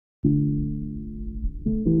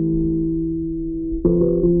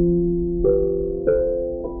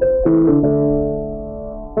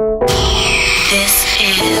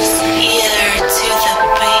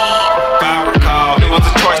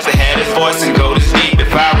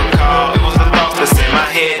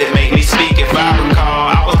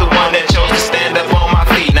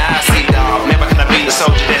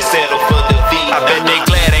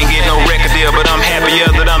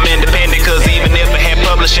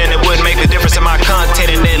publishing, it wouldn't make a difference in my content.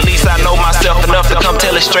 And at least I know myself enough to come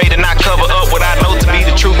tell it straight and not cover up what I know to be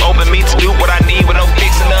the truth. Open me to do what I need with no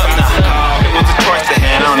fixing up. Nah, it was a choice to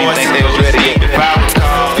have. I don't even think they was ready yet. If I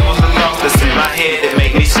recall, it was the thoughts that's in my head that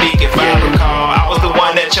made me speak. If I recall, I was the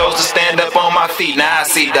one that chose to stand up on my feet. Now I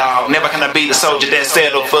see, dog, never can I be the soldier that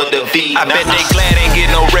settled for defeat. I bet they glad ain't get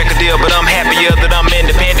no record deal, but I'm happier that I'm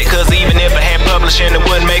independent. Cause even if I had publishing, it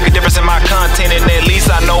wouldn't make a difference in my content. And at least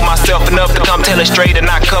I know myself enough to come tell it straight and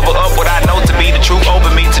not cover up what I know to be the truth.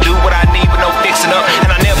 Open me to do what I need with no fixing up.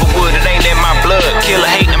 And I never would, it ain't in my blood. Kill a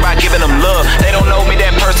hating by giving them love. They don't know me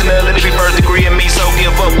that personally, be first degree in me. So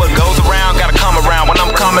give up what goes around, gotta come around. When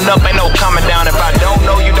I'm coming up, ain't no coming down. If I don't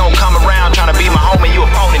know you, don't come around. Trying to be my homie, you a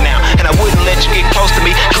phony now. And I wouldn't let you get close to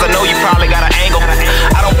me, cause I know you probably got an angle.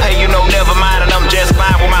 I don't pay you no never mind, and I'm just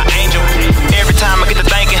fine with my angel. Every time I get to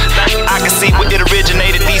thinking, I can see where it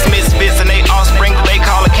originated. These misfits and they offspring that they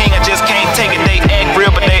call a king, I just can't take it. They act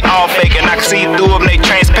real, but they all fake. And I can see through them, they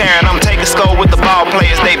transparent. I'm taking score with the ball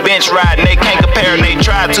players. They bench riding, they can't compare. And they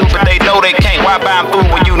try to, but they know they can't. Why buy food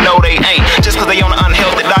when you know they ain't? Just cause they on an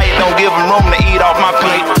unhealthy diet, don't give them room to eat off my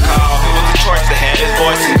plate. It was a choice to have this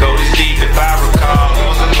voice and go this deep. If I recall, it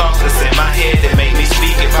was a thought that's in my head that made me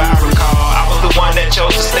speak. If I recall, I was the one that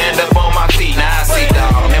chose to stand up on my feet. Now I see,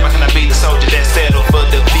 dog, never can I be the soldier that settled for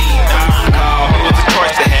defeat. I recall, it was a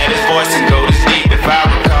choice to have this voice and go this deep. If I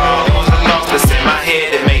recall, it was a thought that's in my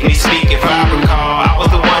head that made me speak. If I recall, I was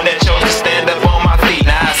the one that chose to stand up on my feet.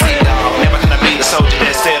 Now I see, dog, never can I be the soldier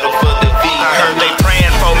that settled for defeat. I heard they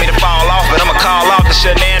praying for me to fall off, but I'ma call off the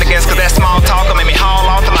shenanigans, cause that small talker made me haul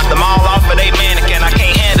off and knock them all off. But they mannequin, I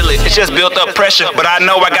can't handle it. It's just built up pressure, but I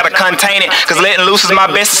know I gotta contain it. Cause letting loose is my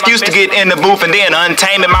best excuse to get in the booth and then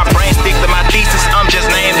untame it. My brain stick to my thesis. I'm just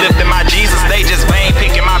name lifting my Jesus. They just vein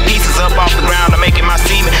picking my pieces up off the ground and making my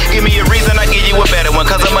semen. Give me a reason, I give you a better one.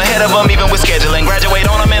 Cause I'm ahead of them even with scheduling. Graduate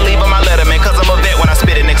on them and leave them my letterman. Cause I'm a vet when I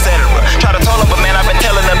spit it, etc. Try to tell them, but man, I've been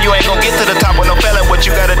telling them you ain't gonna get to the top with no fella. What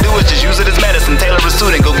you gotta do is just use it as medicine. Tailor a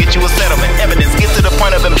suit and go get you a settlement. Evidence, get to the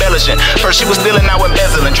point of embellishing. First you was stealing, now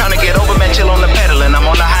embezzling. Trying to get over, man, chill on the pedaling. I'm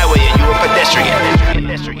on the highway and you a pedestrian.